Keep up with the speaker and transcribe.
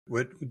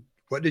What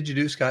what did you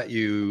do, Scott?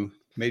 You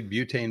made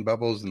butane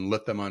bubbles and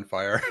lit them on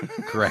fire.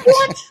 Correct.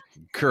 What?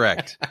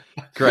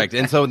 Correct.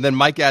 And so then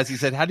Mike asked, he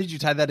said, how did you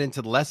tie that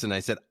into the lesson? I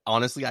said,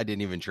 honestly, I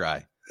didn't even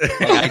try.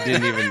 I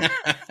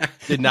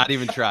did not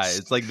even try.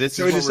 It's like, this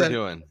is what we're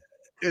doing.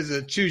 It's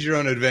a choose your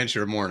own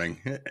adventure morning.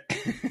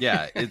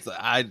 Yeah.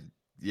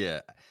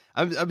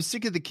 I'm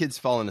sick of the kids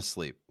falling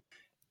asleep.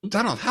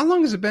 Donald, how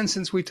long has it been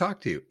since we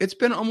talked to you? It's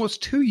been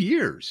almost 2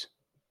 years.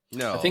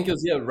 No. I think it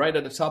was, right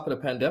at the top of the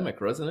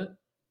pandemic, wasn't it?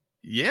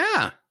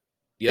 Yeah.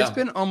 It's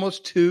been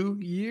almost 2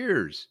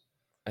 years.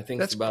 I think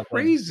that's about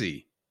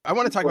crazy. I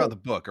want to talk about the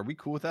book. Are we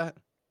cool with that?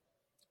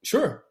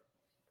 Sure.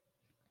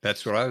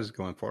 That's what I was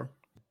going for.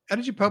 How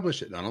did you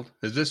publish it, Donald?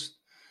 Did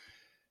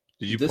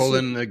you pull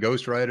in the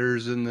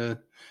ghostwriters and the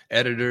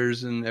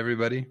editors and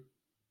everybody?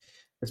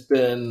 It's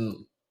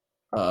been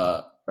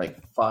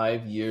like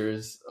 5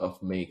 years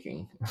of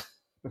making.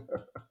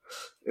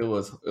 It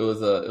was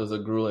a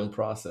grueling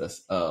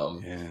process.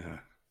 And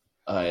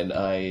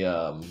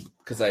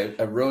because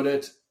I wrote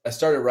it, I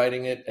started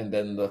writing it, and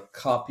then the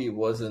copy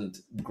wasn't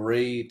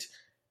great,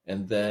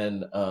 and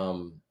then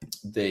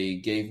they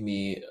gave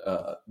me.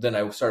 Then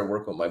I started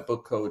working with my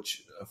book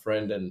coach, a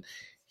friend, and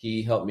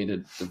he helped me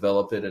to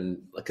develop it.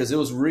 And because I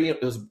was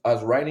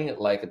writing it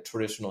like a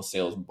traditional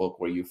sales book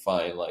where you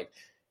find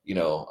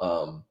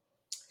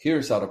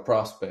here's how to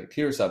prospect,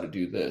 here's how to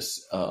do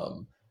this.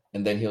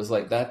 And then he was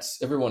like,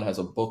 everyone has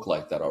a book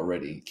like that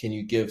already. Can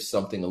you give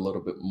something a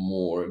little bit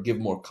more, give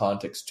more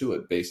context to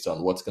it based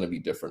on what's going to be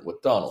different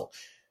with Donald?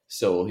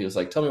 So he was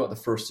like, tell me about the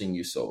first thing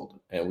you sold.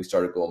 And we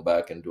started going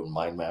back and doing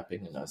mind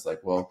mapping. And I was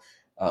like, well,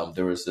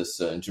 there was this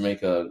in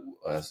Jamaica,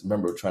 I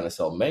remember trying to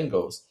sell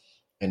mangoes.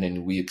 And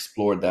then we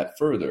explored that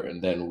further.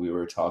 And then we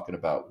were talking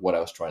about what I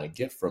was trying to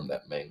get from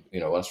that mango,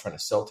 what I was trying to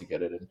sell to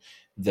get it. And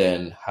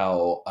then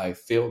how I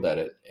failed at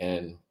it.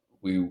 And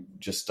we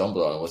just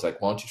stumbled on it. It was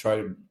like, why don't you try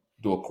to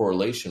do a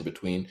correlation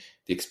between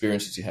the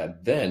experiences you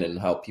had then and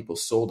how people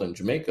sold in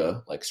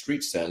Jamaica, like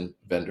street stand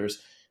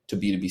vendors, to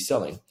B2B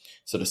selling.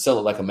 So to sell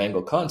it like a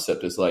mango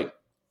concept is like,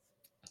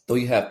 though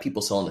you have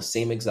people selling the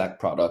same exact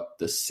product,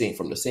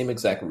 from the same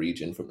exact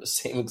region, from the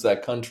same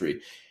exact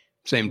country.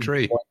 Same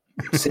tree.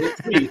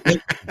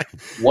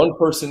 One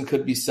person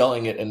could be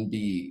selling it and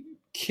be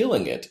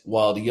killing it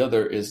while the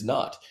other is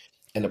not.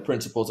 And the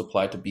principles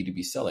apply to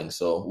B2B selling.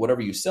 So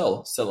whatever you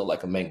sell it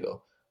like a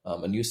mango.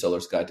 A new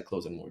seller's guide to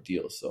closing more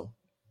deals. So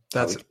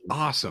that's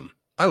awesome.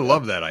 I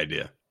love that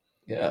idea.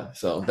 Yeah.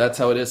 So that's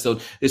how it is. So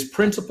it's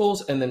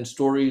principles and then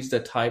stories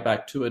that tie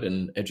back to it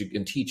and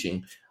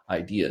teaching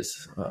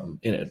ideas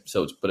in it.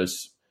 So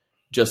it's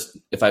just,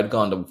 if I'd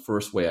gone the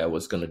first way I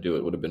was going to do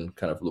it, would have been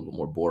kind of a little bit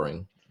more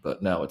boring,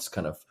 but now it's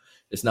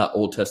it's not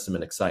Old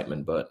Testament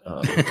excitement, but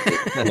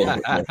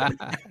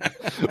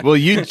well,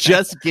 you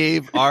just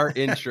gave our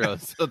intro,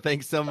 so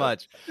thanks so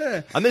much.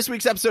 On this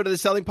week's episode of the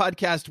Selling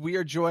Podcast, we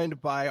are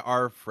joined by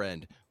our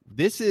friend.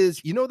 This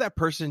is, that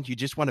person you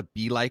just want to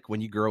be like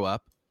when you grow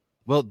up?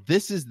 Well,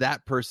 this is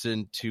that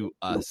person to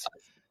us.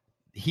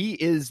 He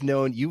is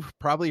known, you've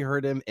probably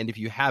heard him, and if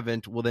you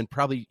haven't, well, then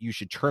probably you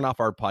should turn off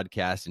our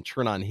podcast and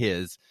turn on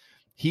his.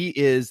 He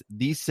is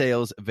the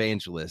sales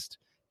evangelist.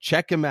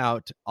 Check him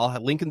out. I'll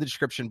have a link in the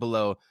description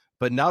below.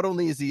 But not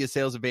only is he a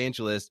sales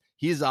evangelist,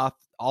 he is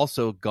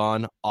also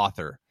gone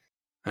author.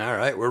 All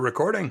right, we're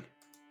recording.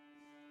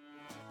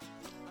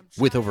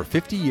 With over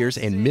 50 years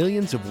and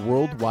millions of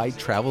worldwide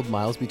traveled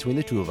miles between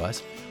the two of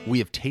us, we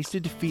have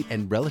tasted defeat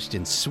and relished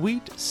in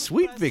sweet,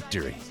 sweet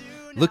victory.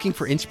 Looking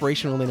for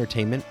inspirational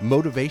entertainment,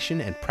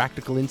 motivation, and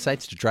practical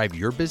insights to drive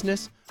your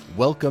business?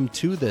 Welcome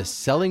to the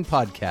Selling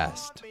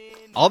Podcast.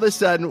 All of a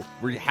sudden,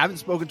 we haven't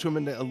spoken to him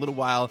in a little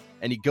while,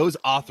 and he goes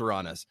author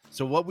on us.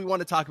 So what we want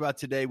to talk about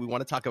today, we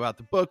want to talk about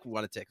the book. We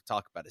want to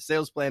talk about a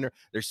sales planner.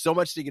 There's so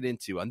much to get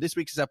into. On this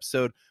week's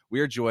episode, we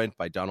are joined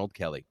by Donald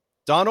Kelly.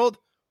 Donald,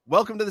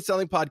 welcome to the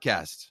Selling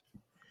Podcast.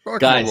 Welcome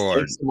Guys, aboard.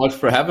 thanks so much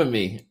for having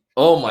me.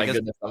 Oh, my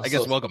goodness. I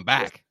guess welcome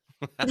back.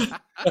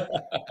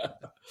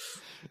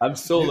 I'm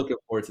so looking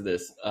forward to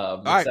this.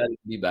 I'm excited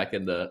to be back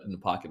in the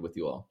pocket with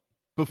you all.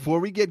 Before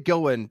we get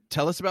going,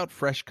 tell us about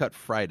Fresh Cut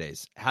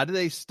Fridays. How do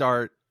they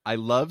start? I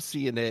love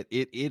seeing it.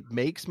 It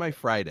makes my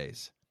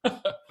Fridays,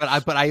 but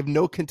I have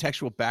no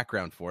contextual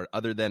background for it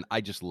other than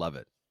I just love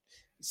it.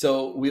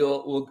 So we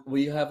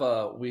have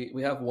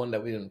one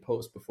that we didn't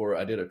post before.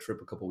 I did a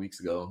trip a couple weeks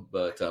ago,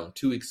 but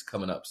 2 weeks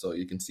coming up, so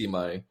you can see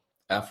my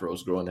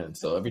afros growing in.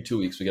 So every 2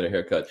 weeks we get a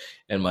haircut,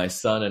 and my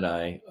son and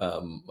I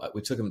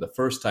we took him the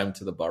first time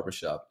to the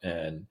barbershop,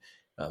 and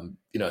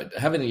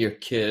having your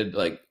kid,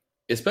 like,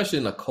 especially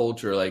in a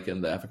culture like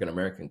in the African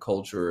American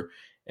culture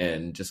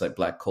and just like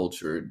Black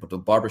culture, but the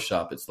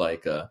barbershop, it's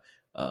like a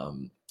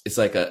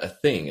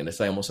thing, and it's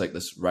like almost like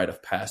this rite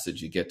of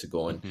passage. You get to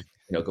go and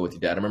go with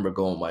your dad. I remember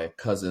going with my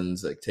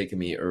cousins, like taking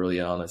me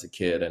early on as a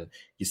kid, and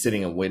you're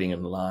sitting and waiting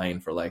in line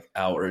for like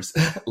hours.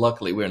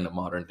 Luckily, we're in the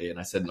modern day, and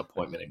I set an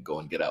appointment and go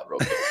and get out real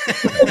quick.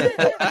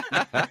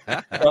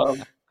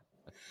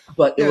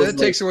 But yeah, that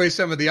takes away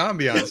some of the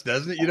ambiance,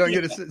 doesn't it? You don't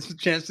get a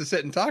chance to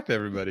sit and talk to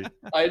everybody.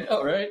 I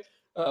know, right?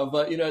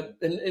 But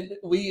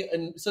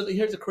and so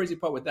here's the crazy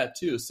part with that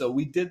too. So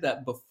we did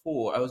that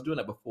before. I was doing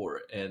that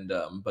before, and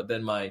but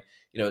then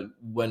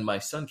when my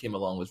son came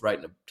along, was right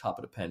in the top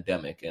of the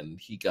pandemic, and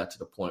he got to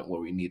the point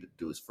where we needed to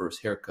do his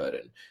first haircut,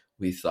 and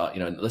we thought,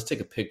 let's take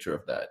a picture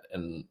of that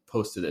and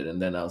posted it.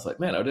 And then I was like,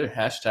 man, are there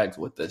hashtags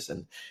with this?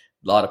 And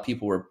a lot of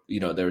people were,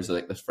 there was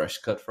like this Fresh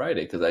Cut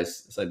Friday, because I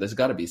said there's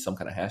got to be some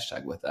kind of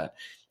hashtag with that.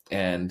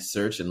 And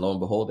search, and lo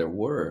and behold, there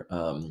were,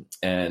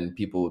 and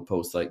people would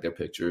post like their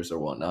pictures or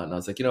whatnot. And I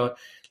was like, you know what,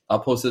 I'll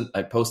post it.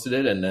 I posted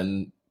it, and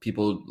then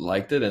people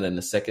liked it. And then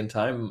the second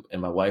time,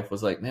 and my wife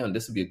was like, man,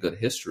 this would be a good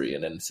history.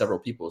 And then several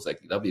people was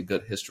like, that'll be a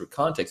good history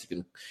context.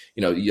 You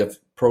can, you have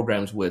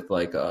programs with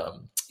like,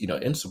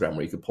 Instagram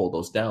where you could pull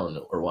those down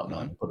or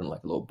whatnot, and put in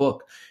like a little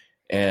book.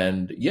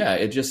 And yeah,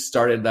 it just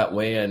started that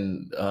way,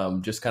 and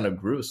just kind of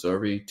grew. So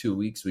every 2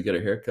 weeks we get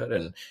a haircut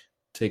and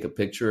take a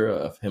picture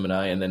of him and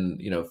I. And then,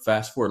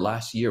 fast forward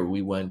last year,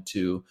 we went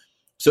to,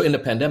 so in the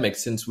pandemic,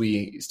 since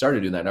we started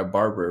doing that, our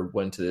barber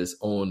went to his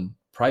own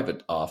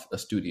private a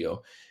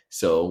studio.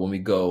 So when we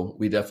go,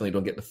 we definitely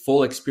don't get the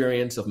full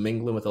experience of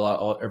mingling with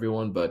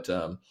everyone, but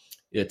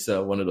it's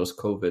one of those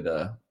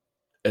COVID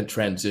and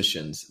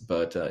transitions.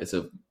 But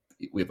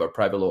we have our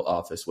private little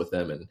office with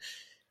them, and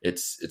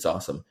it's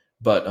awesome.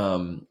 But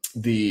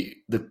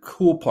the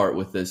cool part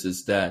with this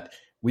is that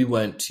we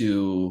went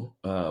to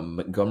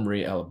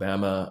Montgomery,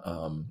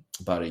 Alabama,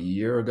 about a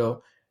year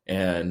ago,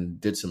 and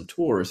did some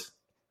tours.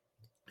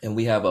 And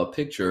we have a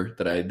picture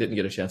that I didn't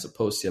get a chance to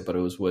post yet, but it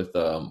was with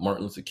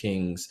Martin Luther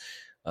King's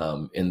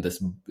in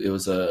this. It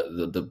was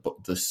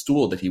the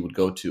stool that he would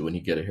go to when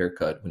he get a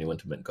haircut when he went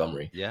to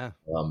Montgomery. Yeah.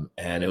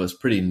 And it was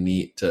pretty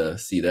neat to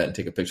see that and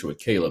take a picture with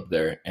Caleb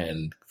there.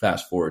 And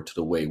fast forward to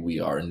the way we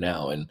are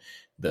now, and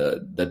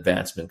the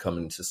advancement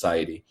coming in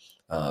society.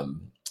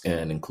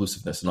 And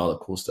inclusiveness and all the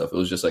cool stuff. It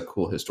was just like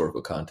cool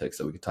historical context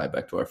that we could tie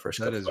back to our first.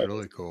 That is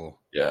really cool.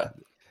 Yeah.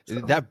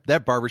 So.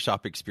 That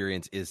barbershop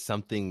experience is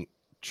something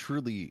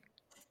truly,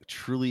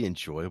 truly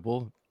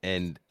enjoyable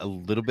and a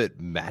little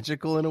bit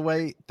magical in a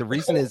way. The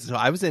reason is, so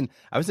I was in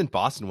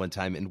Boston one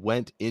time and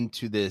went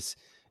into this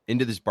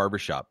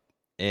barbershop,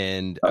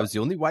 and I was the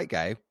only white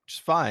guy, which is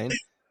fine.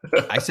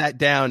 I sat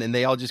down and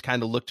they all just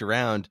kind of looked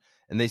around,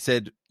 and they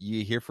said,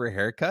 "You here for a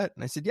haircut?"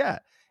 And I said, "Yeah."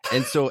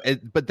 And so,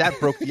 but that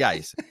broke the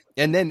ice.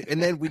 And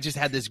then we just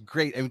had this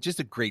just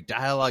a great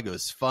dialogue. It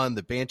was fun.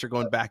 The banter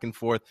going back and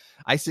forth.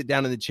 I sit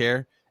down in the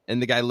chair,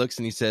 and the guy looks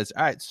and he says,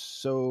 "All right,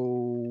 so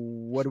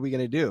what are we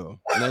going to do?"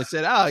 And I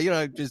said,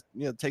 just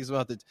takes him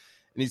out and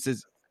he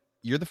says,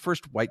 "You're the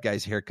first white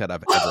guy's haircut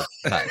I've ever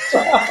cut."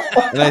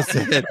 And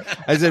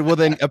I said, "Well,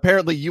 then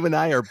apparently you and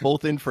I are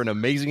both in for an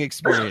amazing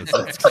experience.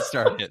 Let's get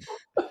started."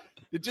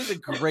 It's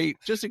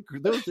just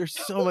they're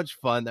so much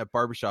fun, that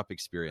barbershop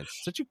experience.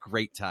 Such a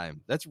great time.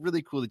 That's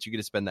really cool that you get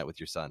to spend that with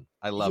your son.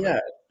 I love it.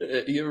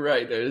 Yeah, you're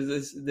right.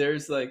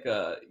 There's like,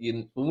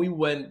 when we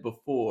went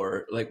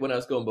before, like when I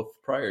was going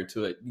prior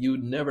to it, you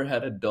never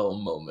had a dull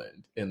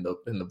moment in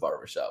the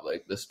barbershop.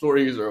 Like the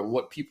stories or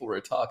what people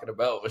were talking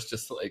about was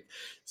just like,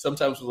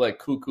 sometimes was like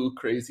cuckoo,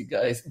 crazy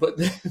guys, but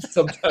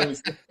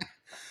sometimes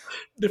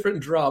different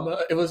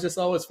drama. It was just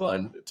always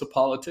fun to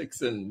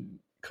politics and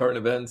current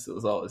events. It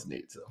was always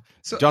neat.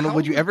 So Donald,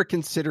 would you ever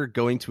consider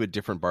going to a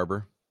different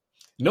barber?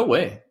 No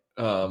way.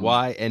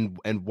 Why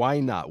and why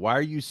not? Why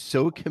are you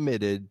so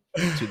committed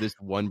to this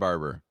one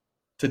barber?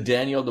 To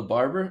Daniel the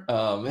barber.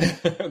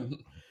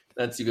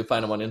 That's, you can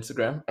find him on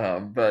Instagram.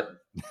 But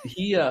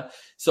he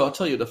so I'll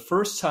tell you, the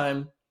first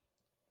time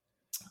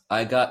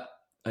I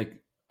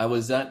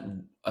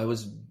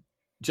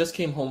just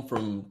came home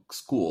from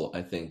school.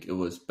 I think it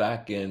was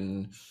back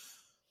in,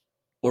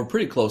 or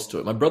pretty close to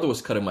it. My brother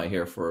was cutting my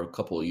hair for a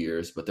couple of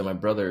years, but then my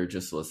brother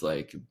just was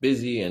like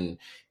busy and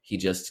he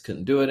just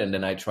couldn't do it. And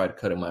then I tried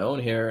cutting my own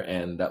hair,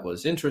 and that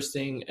was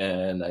interesting.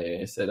 And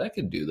I said, I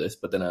could do this.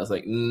 But then I was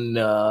like,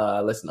 nah,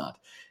 let's not.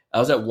 I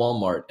was at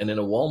Walmart, and in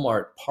a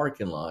Walmart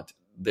parking lot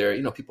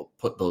there, people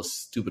put those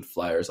stupid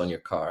flyers on your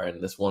car.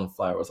 And this one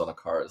flyer was on a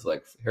car. It's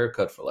like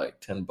haircut for like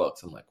 $10.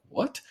 I'm like,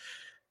 what?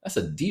 That's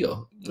a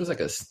deal. It was like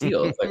a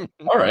steal. It's like,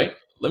 all right,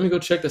 let me go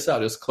check this out.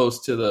 It was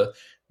close to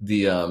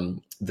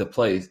the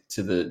place,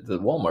 to the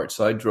Walmart.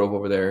 So I drove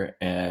over there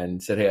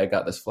and said, "Hey, I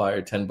got this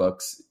flyer,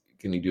 $10.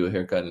 Can you do a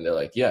haircut?" And they're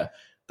like, "Yeah."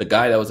 The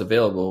guy that was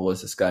available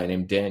was this guy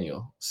named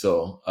Daniel.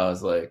 So I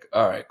was like,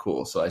 all right,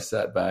 cool. So I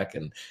sat back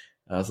and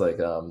I was like,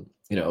 I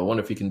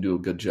wonder if he can do a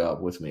good job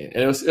with me. And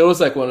it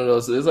was like one of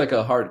those, it was like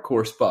a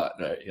hardcore spot,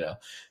 right?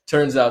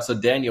 Turns out, so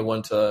Daniel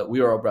we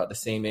were all about the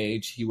same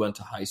age. He went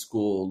to high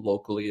school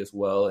locally as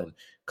well. And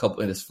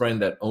his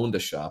friend that owned the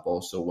shop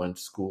also went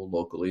to school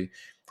locally.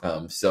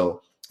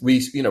 So we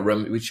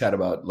chat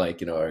about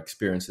like, our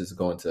experiences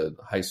going to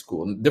high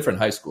school, different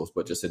high schools,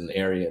 but just in an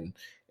area,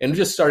 and we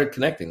just started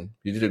connecting.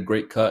 He did a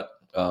great cut.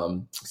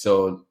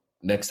 So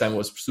next time it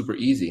was super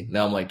easy.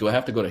 Now I'm like, do I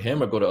have to go to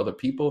him or go to other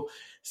people?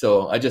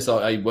 So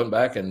I went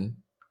back and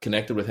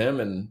connected with him,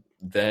 and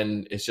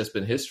then it's just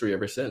been history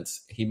ever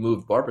since. He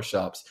moved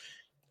barbershops,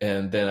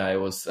 and then I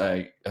was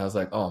like,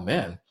 oh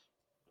man,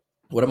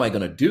 what am I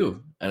going to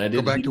do? And I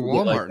didn't go back to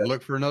Walmart and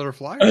look for another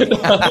flyer.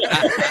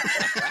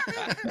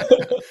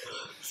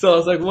 So I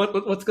was like,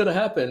 what's going to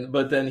happen?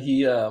 But then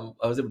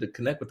I was able to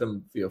connect with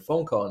him via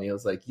phone call, and he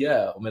was like,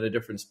 yeah, I'm at a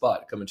different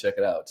spot. Come and check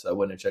it out. So I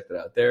went and checked it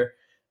out there.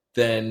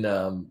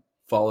 Then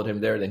followed him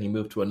there. Then he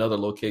moved to another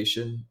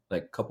location.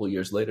 Like a couple of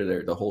years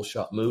later, the whole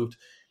shop moved,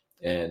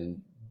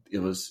 and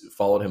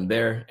followed him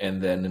there.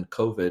 And then in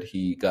COVID,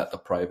 he got a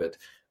private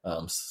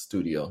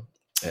studio,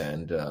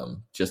 and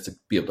just to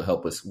be able to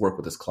help us work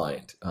with his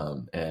client,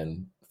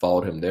 and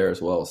followed him there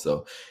as well.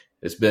 So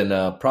it's been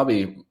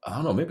probably, I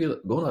don't know, maybe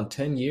going on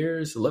 10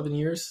 years, 11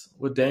 years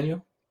with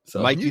Daniel. So,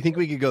 Mike, do you think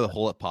we could go the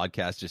whole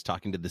podcast just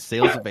talking to the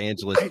sales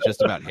evangelist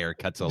just about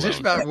haircuts alone?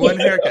 Just about one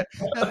haircut.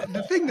 Now,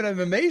 the thing that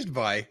I'm amazed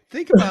by,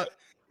 think about,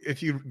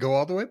 if you go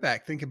all the way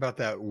back, think about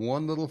that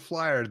one little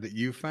flyer that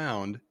you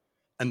found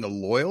and the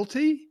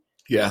loyalty.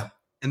 Yeah.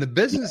 And the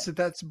business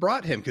that's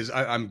brought him. Because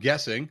I'm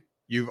guessing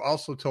you've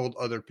also told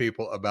other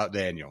people about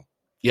Daniel.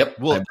 Yep.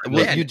 Well,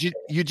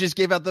 you just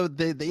gave out the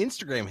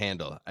Instagram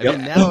handle. I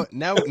mean,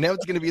 now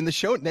it's going to be in the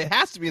show. It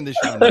has to be in the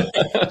show notes.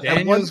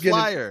 Daniel's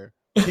flyer.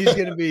 He's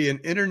going to be an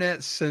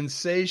internet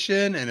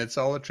sensation, and it's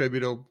all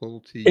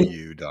attributable to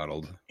you,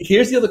 Donald.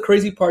 Here's the other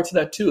crazy part to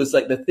that too. Is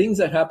like the things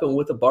that happen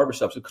with the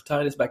barbershops.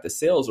 Tying this back to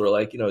sales, or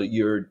like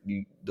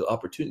the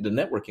opportunity, the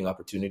networking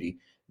opportunity.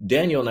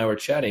 Daniel and I were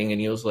chatting,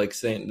 and he was like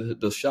saying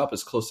the shop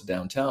is close to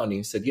downtown. And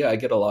he said, "Yeah, I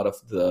get a lot of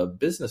the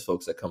business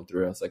folks that come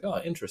through." I was like,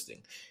 "Oh,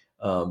 interesting."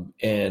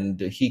 And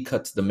he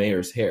cuts the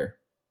mayor's hair.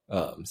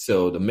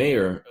 So the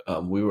mayor,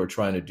 we were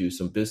trying to do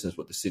some business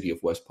with the city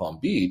of West Palm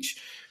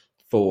Beach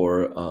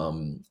for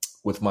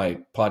with my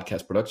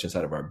podcast production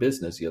side of our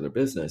business, the other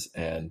business,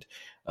 and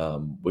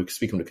we're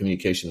speaking to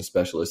communications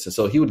specialists. And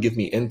so he would give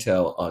me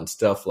intel on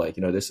stuff like,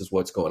 this is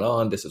what's going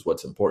on, this is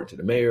what's important to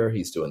the mayor,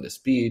 he's doing this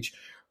speech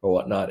or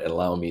whatnot, and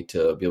allow me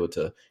to be able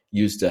to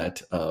use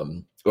that.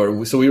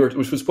 So we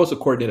were supposed to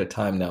coordinate a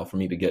time now for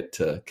me to get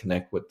to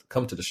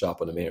come to the shop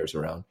when the mayor's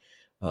around.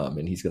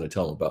 And he's going to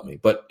tell them about me.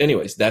 But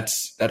anyways, that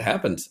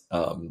happens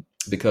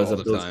because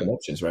of those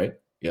connections, right?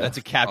 Yeah, that's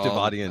a captive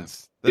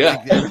audience.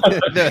 Yeah,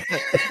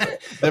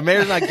 the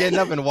mayor's not getting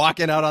up and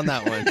walking out on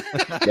that one.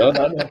 No.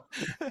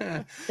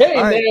 Hey,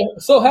 right. Man,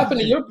 so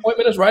happened your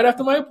appointment is right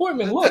after my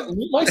appointment. Look,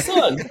 meet my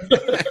son.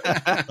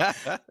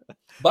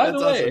 By the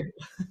way.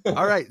 Awesome.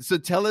 All right, so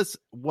tell us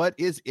what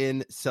is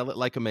in Sell It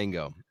Like a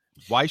Mango.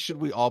 Why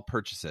should we all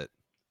purchase it?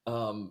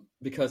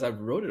 Because I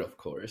wrote it, of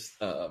course.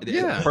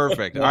 Yeah,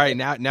 perfect. All right,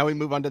 now we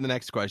move on to the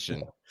next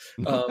question.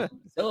 Sell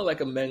It Like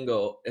a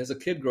Mango. As a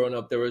kid growing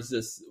up, there was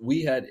this.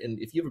 We had, and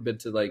if you've ever been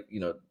to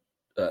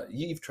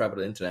you've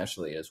traveled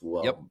internationally as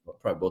well. Yep.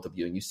 Probably both of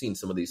you, and you've seen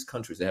some of these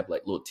countries. They have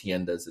like little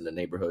tiendas in the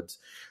neighborhoods.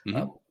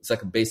 Mm-hmm. It's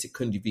like a basic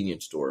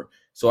convenience store.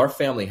 So our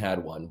family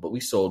had one, but we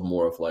sold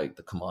more of like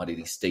the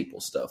commodity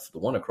staple stuff. The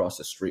one across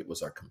the street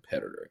was our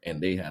competitor,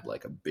 and they had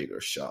like a bigger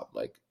shop.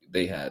 Like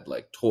they had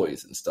like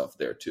toys and stuff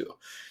there too.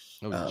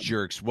 Oh,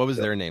 jerks! What was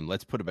their name?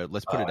 Let's put it out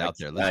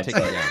there. Let's take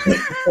it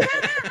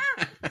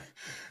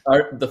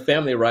down. The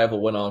family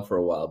rival went on for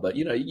a while, but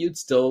you'd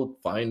still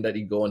find that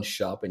you go and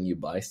shop and you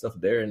buy stuff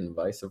there, and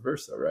vice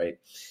versa, right?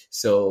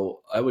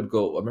 So I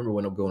remember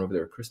when I'm going over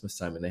there at Christmas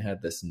time, and they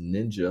had this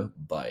Ninja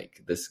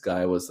bike. This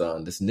guy was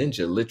on this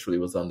Ninja, literally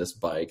was on this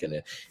bike, and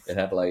it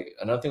had like,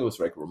 I don't think it was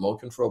like remote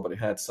control, but it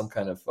had some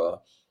kind of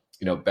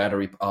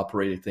battery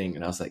operated thing,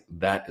 and I was like,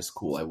 that is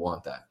cool. I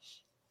want that.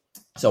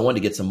 So I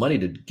wanted to get some money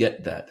to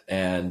get that.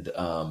 And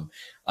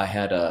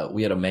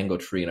we had a mango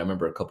tree, and I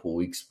remember a couple of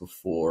weeks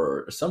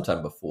before, or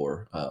sometime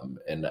before,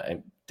 and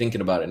I'm thinking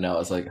about it now, I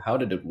was like, how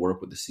did it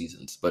work with the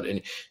seasons? But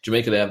in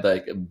Jamaica, they have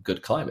like a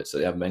good climate, so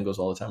they have mangoes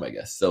all the time, I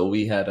guess. So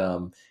we had,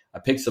 I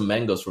picked some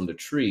mangoes from the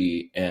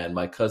tree, and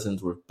my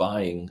cousins were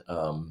buying,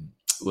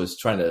 was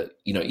trying to,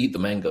 eat the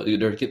mango.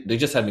 They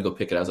just had me go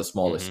pick it. I was the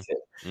smallest kid.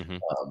 Mm-hmm.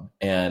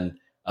 And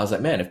I was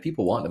like, man, if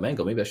people want the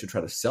mango, maybe I should try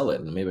to sell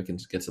it, and maybe I can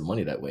get some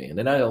money that way. And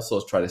then I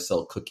also try to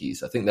sell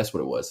cookies. I think that's what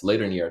it was.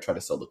 Later in the year, I tried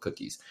to sell the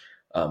cookies.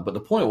 But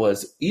the point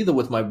was, either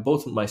with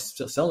both of my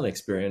selling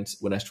experience,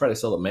 when I tried to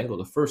sell the mango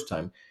the first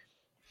time,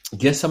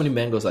 guess how many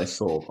mangoes I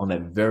sold on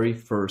that very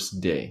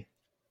first day?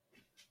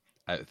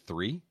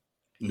 3?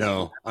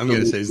 No, I'm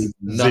going to say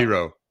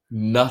 0.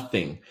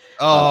 Nothing.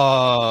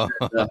 Oh,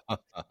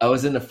 I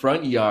was in the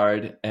front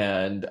yard,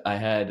 and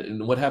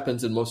and what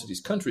happens in most of these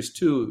countries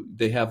too,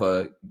 we have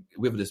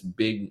this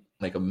big,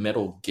 like a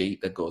metal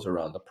gate that goes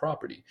around the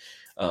property.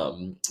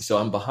 So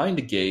I'm behind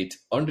the gate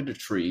under the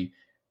tree,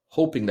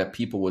 hoping that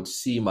people would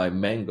see my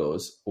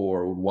mangoes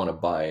or would want to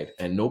buy it.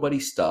 And nobody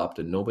stopped,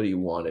 and nobody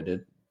wanted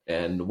it.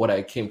 And what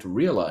I came to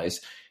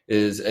realize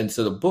is, and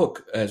so the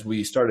book, as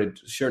we started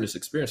sharing this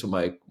experience with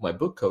my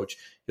book coach,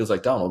 he was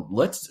like, Donald,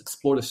 let's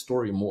explore the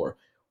story more.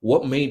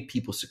 What made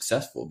people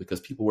successful? Because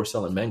people were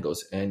selling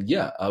mangoes. And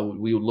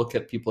we would look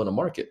at people in the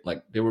market,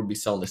 like they would be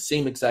selling the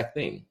same exact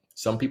thing.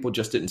 Some people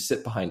just didn't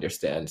sit behind their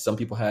stand. Some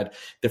people had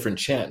different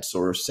chants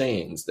or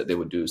sayings that they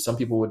would do. Some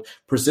people would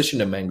position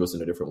their mangoes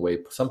in a different way.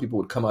 Some people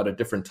would come out at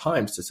different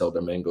times to sell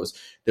their mangoes.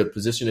 They would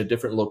position a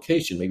different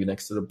location, maybe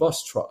next to the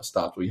bus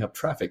stop where you have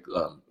traffic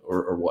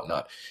or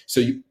whatnot.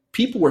 So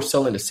people were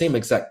selling the same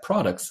exact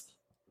products.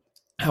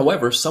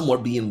 However, some were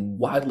being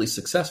wildly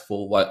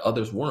successful while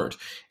others weren't.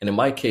 And in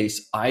my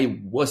case, I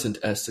wasn't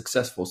as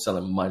successful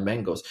selling my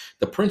mangoes.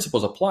 The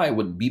principles apply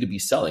with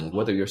B2B selling,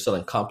 whether you're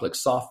selling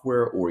complex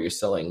software or you're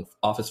selling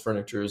office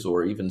furnitures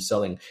or even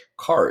selling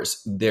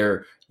cars.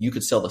 You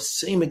could sell the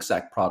same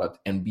exact product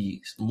and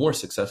be more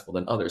successful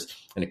than others.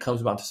 And it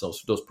comes down to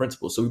those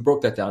principles. So we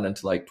broke that down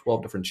into like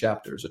 12 different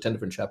chapters or 10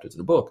 different chapters in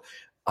the book,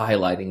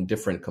 highlighting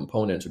different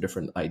components or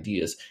different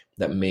ideas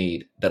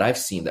that I've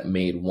seen that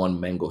made one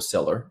mango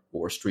seller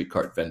or street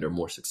cart vendor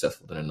more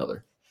successful than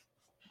another.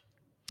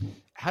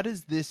 How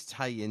does this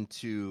tie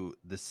into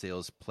the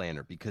sales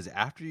planner? Because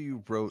after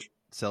you wrote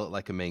Sell It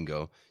Like a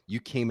Mango, you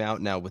came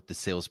out now with the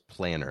sales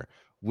planner,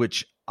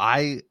 which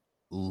I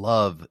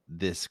love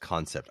this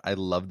concept. I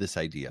love this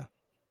idea.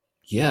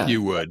 Yeah.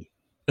 You would.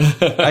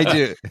 I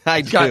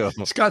do.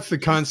 Scott's the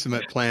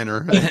consummate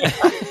planner.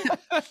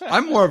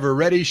 I'm more of a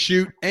ready,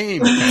 shoot,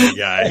 aim kind of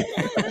guy.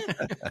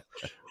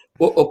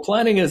 Well,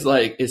 planning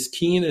is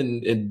keen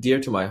and dear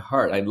to my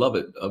heart. I love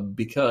it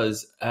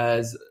because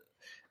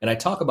and I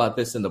talk about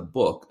this in the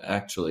book,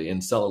 actually,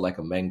 in Sell It Like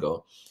a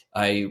Mango.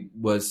 I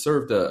was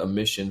served a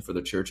mission for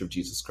the Church of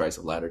Jesus Christ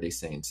of Latter-day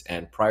Saints.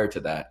 And prior to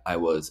that, I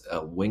was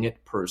a wing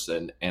it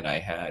person and I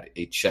had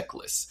a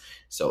checklist.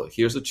 So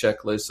here's a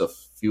checklist of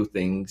few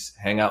things: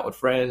 hang out with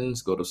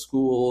friends, go to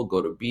school,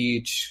 go to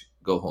beach,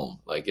 go home.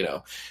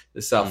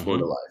 The South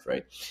Florida life,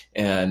 right?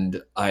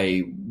 And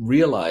I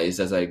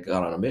realized as I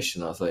got on a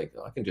mission, I was like,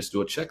 I can just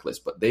do a checklist,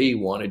 but they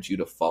wanted you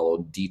to follow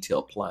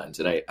detailed plans.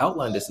 And I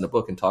outlined this in the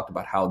book and talked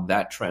about how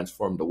that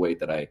transformed the way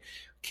that I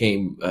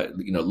came,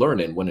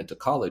 learning, went into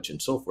college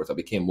and so forth. I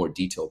became more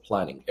detailed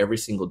planning. Every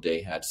single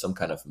day had some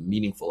kind of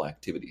meaningful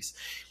activities.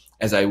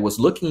 As I was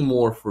looking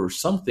more for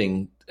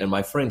something, and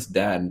my friend's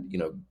dad,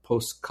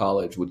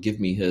 post-college would give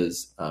me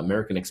his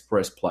American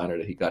Express planner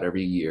that he got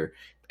every year.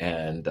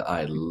 And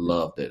I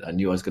loved it. I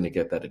knew I was going to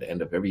get that at the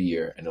end of every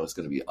year, and it was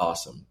going to be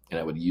awesome. And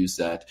I would use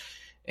that.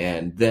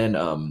 And then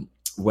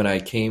when I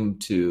came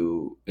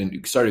to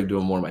and started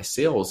doing more of my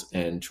sales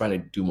and trying to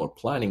do more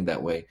planning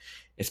that way,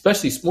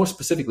 especially more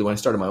specifically when I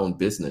started my own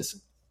business,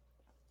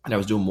 and I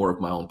was doing more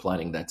of my own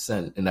planning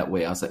in that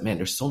way, I was like, man,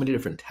 there's so many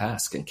different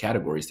tasks and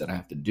categories that I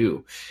have to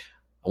do.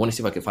 I want to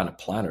see if I can find a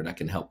planner that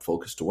can help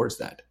focus towards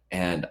that.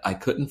 And I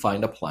couldn't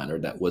find a planner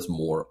that was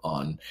more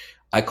on,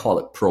 I call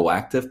it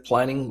proactive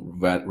planning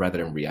rather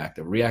than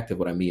reactive. Reactive,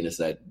 what I mean is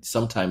that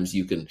sometimes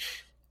you can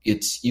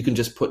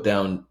just put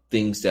down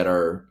things that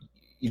are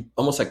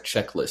almost like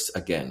checklists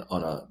again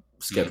on a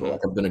schedule. Like,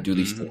 I'm going to do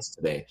these things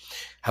today.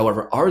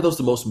 However, are those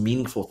the most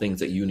meaningful things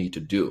that you need to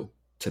do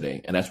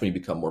today? And that's when you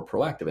become more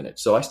proactive in it.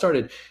 So I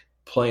started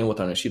playing with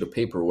on a sheet of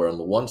paper where on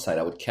the one side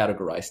I would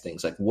categorize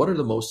things like what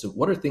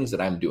are things that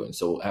I'm doing.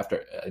 So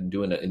after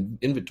doing an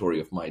inventory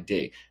of my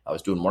day, I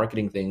was doing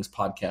marketing things,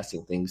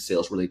 podcasting things,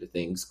 sales related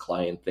things,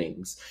 client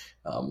things,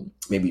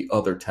 maybe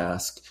other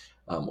tasks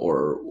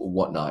or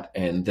whatnot.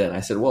 And then I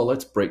said, well,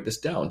 let's break this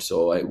down.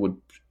 So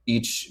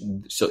each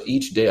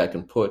day I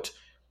can put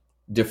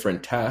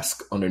different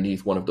tasks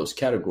underneath one of those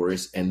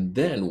categories. And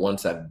then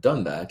once I've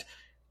done that,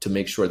 to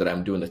make sure that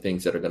I'm doing the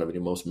things that are going to be the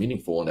most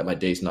meaningful and that my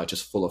day is not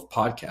just full of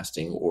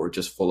podcasting or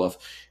just full of,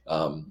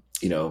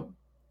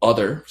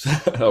 other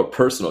or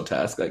personal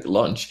tasks like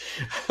lunch.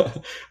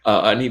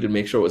 I need to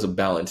make sure it was a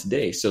balanced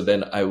day. So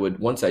then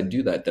once I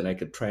do that, then I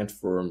could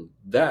transform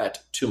that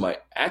to my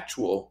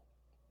actual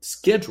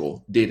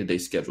schedule, day-to-day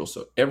schedule.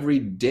 So every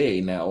day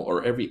now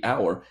or every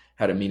hour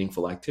had a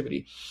meaningful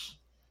activity.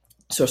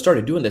 So I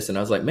started doing this and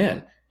I was like,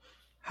 man,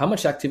 how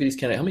many activities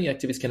can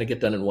I get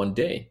done in one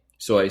day?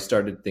 So I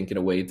started thinking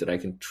of ways that I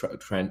can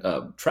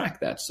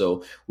track that.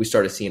 So we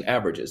started seeing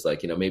averages,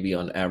 like, maybe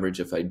on average,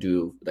 if I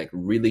do like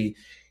really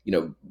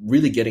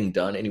getting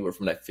done anywhere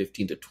from like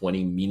 15 to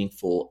 20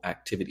 meaningful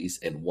activities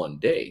in one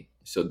day.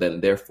 So then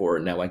therefore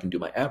now I can do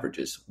my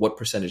averages. What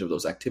percentage of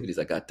those activities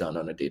I got done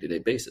on a day-to-day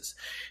basis?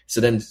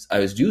 So then I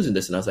was using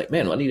this and I was like,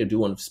 man, I need to do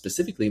one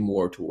specifically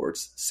more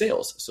towards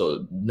sales.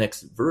 So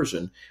next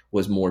version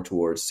was more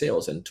towards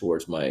sales and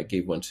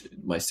gave one to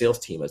my sales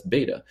team as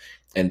beta.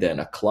 And then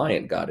a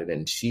client got it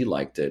and she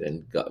liked it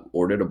and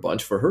ordered a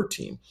bunch for her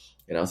team.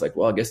 And I was like,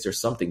 well, I guess there's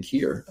something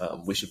here.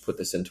 We should put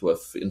this into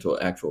an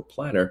actual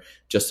planner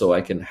just so I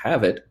can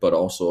have it, but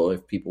also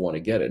if people want to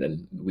get it.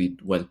 And we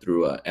went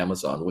through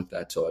Amazon with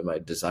that. So I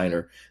might design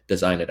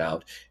it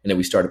out. And then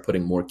we started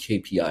putting more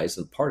KPIs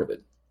in part of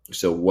it.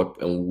 So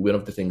one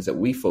of the things that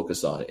we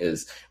focus on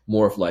is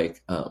more of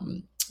like,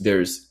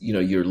 there's,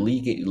 your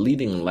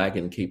leading and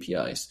lagging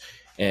KPIs.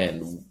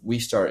 And we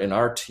start in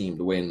our team,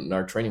 the way in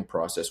our training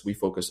process, we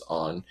focus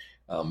on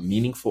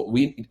meaningful.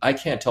 I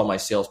can't tell my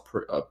sales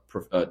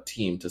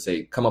team to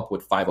say, come up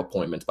with 5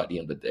 appointments by the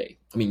end of the day.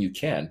 I mean, you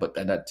can, but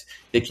that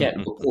they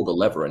can't pull the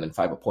lever and then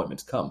 5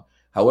 appointments come.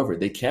 However,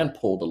 they can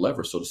pull the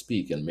lever, so to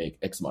speak, and make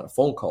X amount of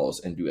phone calls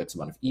and do X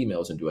amount of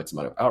emails and do X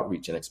amount of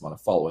outreach and X amount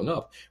of following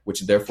up,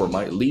 which therefore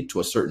might lead to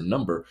a certain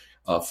number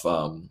of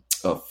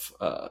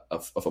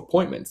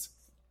appointments.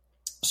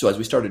 So as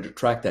we started to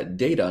track that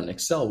data in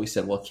Excel, we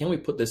said, well, can we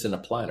put this in a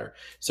planner?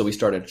 So we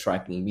started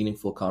tracking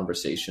meaningful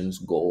conversations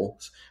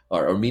goals,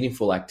 or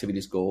meaningful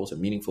activities goals,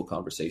 and meaningful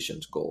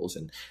conversations goals,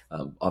 and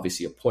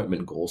obviously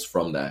appointment goals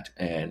from that.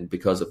 And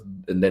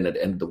then at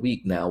the end of the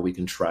week, now we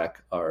can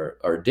track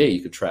our day.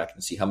 You can track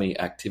and see how many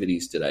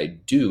activities did I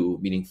do,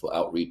 meaningful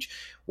outreach,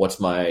 what's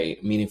my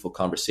meaningful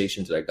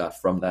conversations that I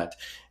got from that,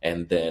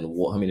 and then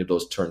how many of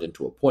those turned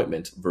into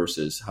appointments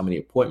versus how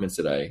many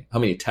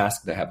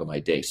tasks did I have in my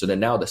day. So then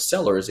now the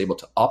seller is able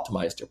to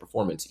optimize their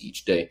performance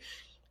each day,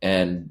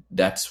 and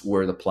that's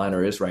where the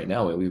planner is right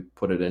now. And we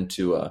put it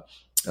into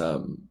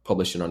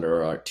publishing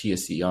under our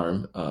TSC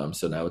arm.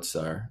 So now it's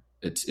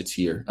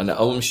here, and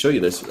I want to show you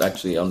this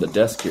actually on the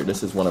desk here.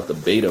 This is one of the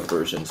beta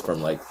versions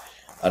from maybe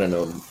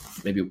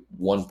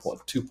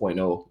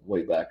 2.0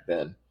 way back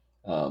then.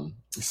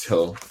 This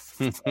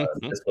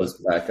was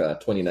back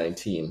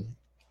 2019,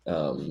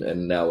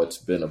 and now it's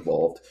been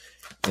evolved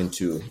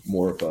into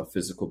more of a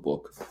physical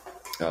book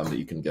that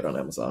you can get on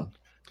Amazon.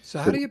 So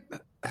how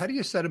do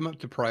you set them up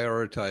to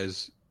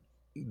prioritize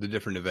the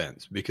different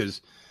events?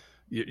 Because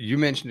you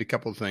mentioned a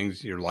couple of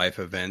things: your life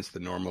events, the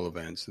normal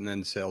events, and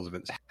then sales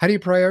events. How do you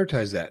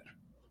prioritize that?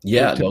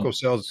 Yeah, typical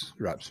sales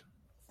reps.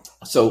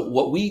 So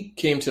what we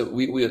came to,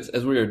 we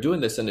as we were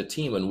doing this in the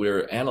team and we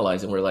were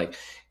analyzing, we're like,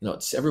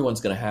 everyone's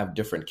going to have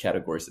different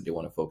categories that they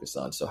want to focus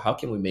on. So how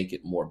can we make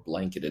it more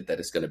blanketed that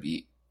it's going to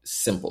be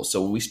simple?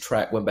 So we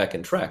went back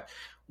and tracked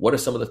what are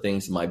some of the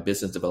things my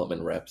business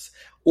development reps,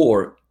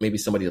 or maybe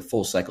somebody a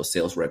full cycle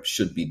sales rep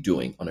should be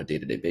doing on a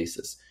day-to-day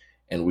basis.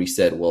 And we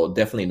said, well,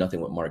 definitely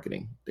nothing with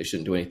marketing. They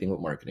shouldn't do anything with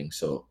marketing.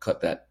 So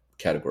cut that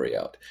category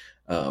out.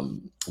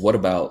 What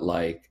about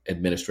like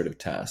administrative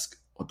tasks?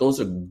 Well, those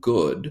are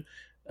good.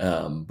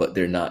 But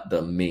they're not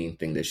the main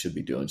thing they should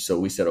be doing. So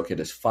we said, okay,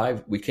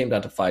 we came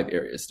down to 5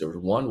 areas.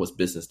 One was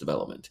business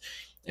development.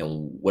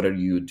 And whatever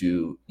you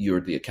do,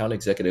 you're the account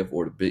executive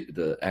or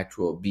the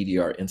actual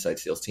BDR inside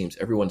sales teams,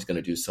 everyone's going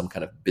to do some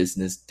kind of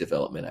business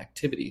development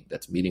activity.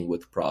 That's meeting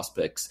with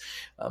prospects,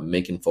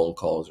 making phone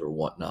calls or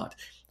whatnot.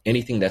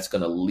 Anything that's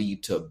going to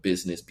lead to a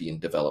business being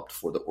developed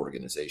for the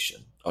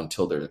organization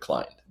until they're the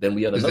client. Then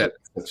we had another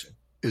section.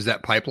 Is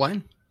that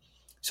pipeline?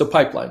 So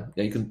pipeline,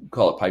 you can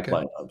call it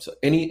pipeline. Okay. So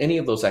any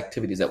of those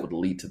activities that would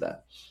lead to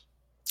that.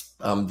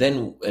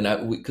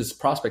 Because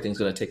prospecting is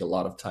going to take a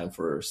lot of time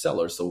for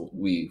sellers, so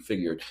we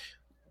figured,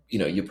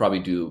 you probably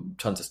do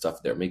tons of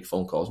stuff there, make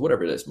phone calls,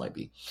 whatever this might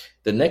be.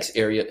 The next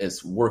area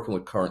is working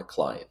with current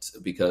clients,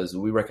 because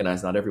we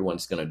recognize not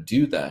everyone's going to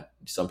do that.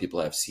 Some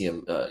people have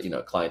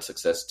client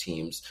success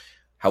teams.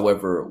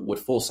 However, with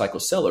full cycle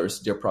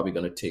sellers, they're probably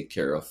going to take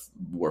care of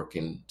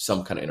working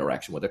some kind of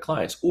interaction with their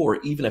clients. Or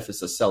even if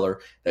it's a seller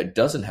that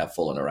doesn't have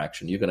full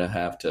interaction, you're going to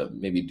have to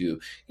maybe do,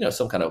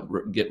 some kind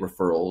of get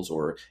referrals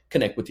or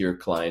connect with your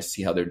clients,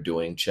 see how they're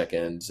doing,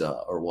 check-ins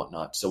or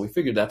whatnot. So we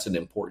figured that's an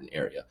important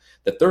area.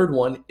 The third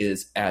one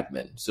is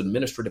admin. So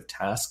administrative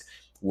tasks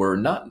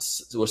were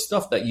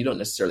stuff that you don't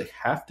necessarily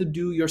have to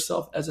do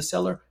yourself as a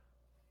seller.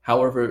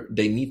 However,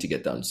 they need to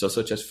get done. So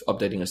such as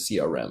updating a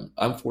CRM.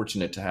 I'm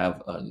fortunate to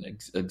have an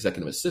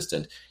executive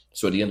assistant.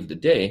 So at the end of the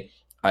day,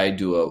 I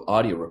do an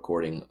audio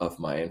recording of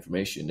my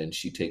information, and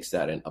she takes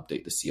that and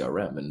update the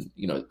CRM. And,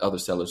 other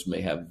sellers may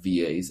have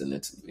VAs, and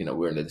it's,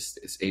 we're in this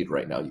age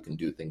right now. You can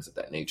do things of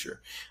that nature.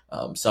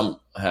 Some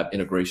have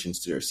integrations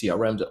to their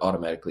CRM that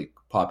automatically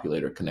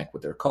populate or connect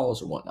with their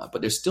calls or whatnot, but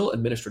there's still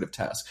administrative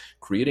tasks.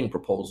 Creating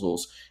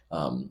proposals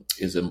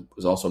is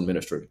also an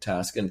administrative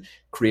task, and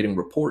creating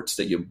reports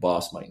that your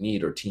boss might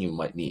need or team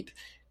might need.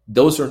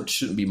 Those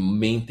shouldn't be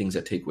main things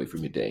that take away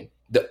from your day.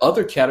 The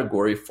other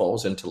category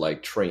falls into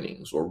like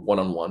trainings or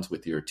one-on-ones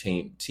with your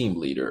team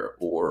leader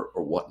or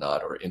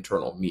whatnot, or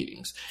internal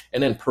meetings.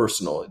 And then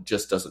personal, it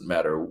just doesn't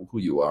matter who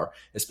you are,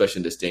 especially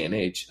in this day and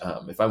age.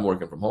 If I'm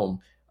working from home,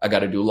 I got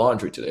to do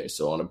laundry today.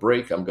 So on a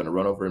break, I'm going to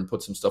run over and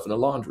put some stuff in the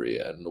laundry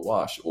and the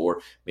wash,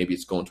 or maybe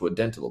it's going to a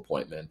dental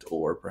appointment,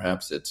 or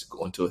perhaps it's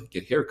going to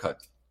get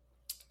haircut.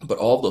 But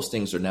all of those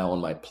things are now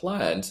on my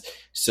plans,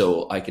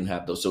 so I can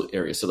have those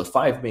areas. So the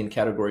 5 main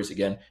categories,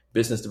 again,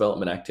 business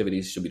development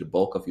activities should be the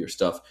bulk of your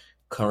stuff,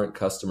 current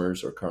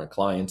customers or current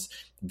clients.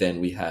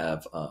 Then we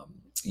have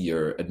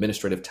your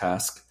administrative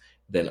task,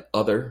 then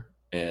other.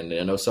 And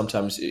I know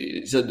sometimes,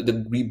 so the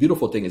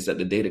beautiful thing is that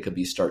the data could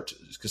start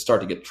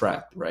to get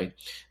tracked, right?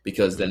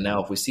 Because then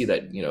now if we see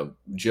that,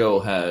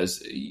 Joe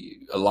has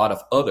a lot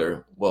of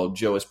other, well,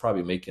 Joe is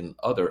probably making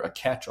other a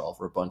catch-all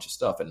for a bunch of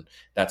stuff, and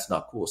that's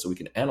not cool. So we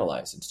can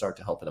analyze and start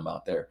to help them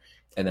out there.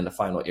 And then the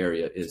final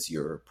area is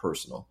your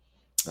personal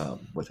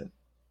with it.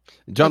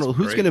 John,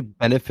 who's going to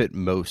benefit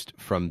most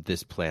from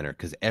this planner?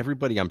 Because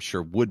everybody, I'm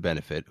sure, would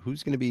benefit.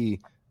 Who's going to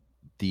be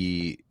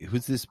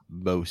who's this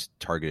most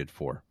targeted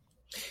for?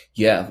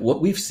 Yeah,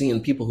 what we've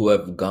seen, people who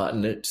have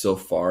gotten it so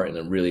far and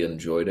have really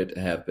enjoyed it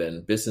have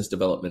been business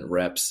development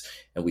reps,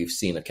 and we've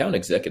seen account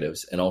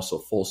executives and also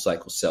full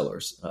cycle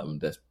sellers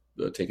that's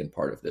taken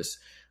part of this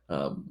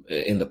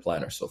in the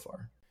planner so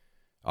far.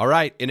 All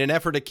right. In an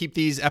effort to keep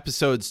these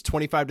episodes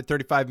 25 to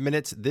 35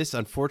 minutes, this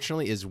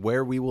unfortunately is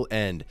where we will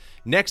end.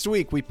 Next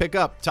week, we pick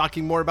up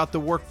talking more about the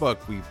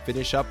workbook. We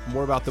finish up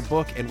more about the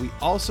book, and we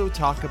also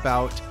talk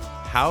about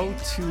how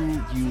to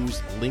use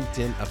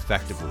LinkedIn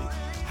effectively.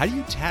 How do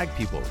you tag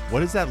people?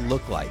 What does that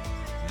look like?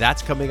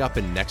 That's coming up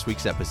in next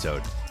week's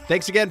episode.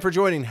 Thanks again for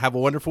joining. Have a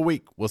wonderful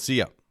week. We'll see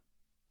you.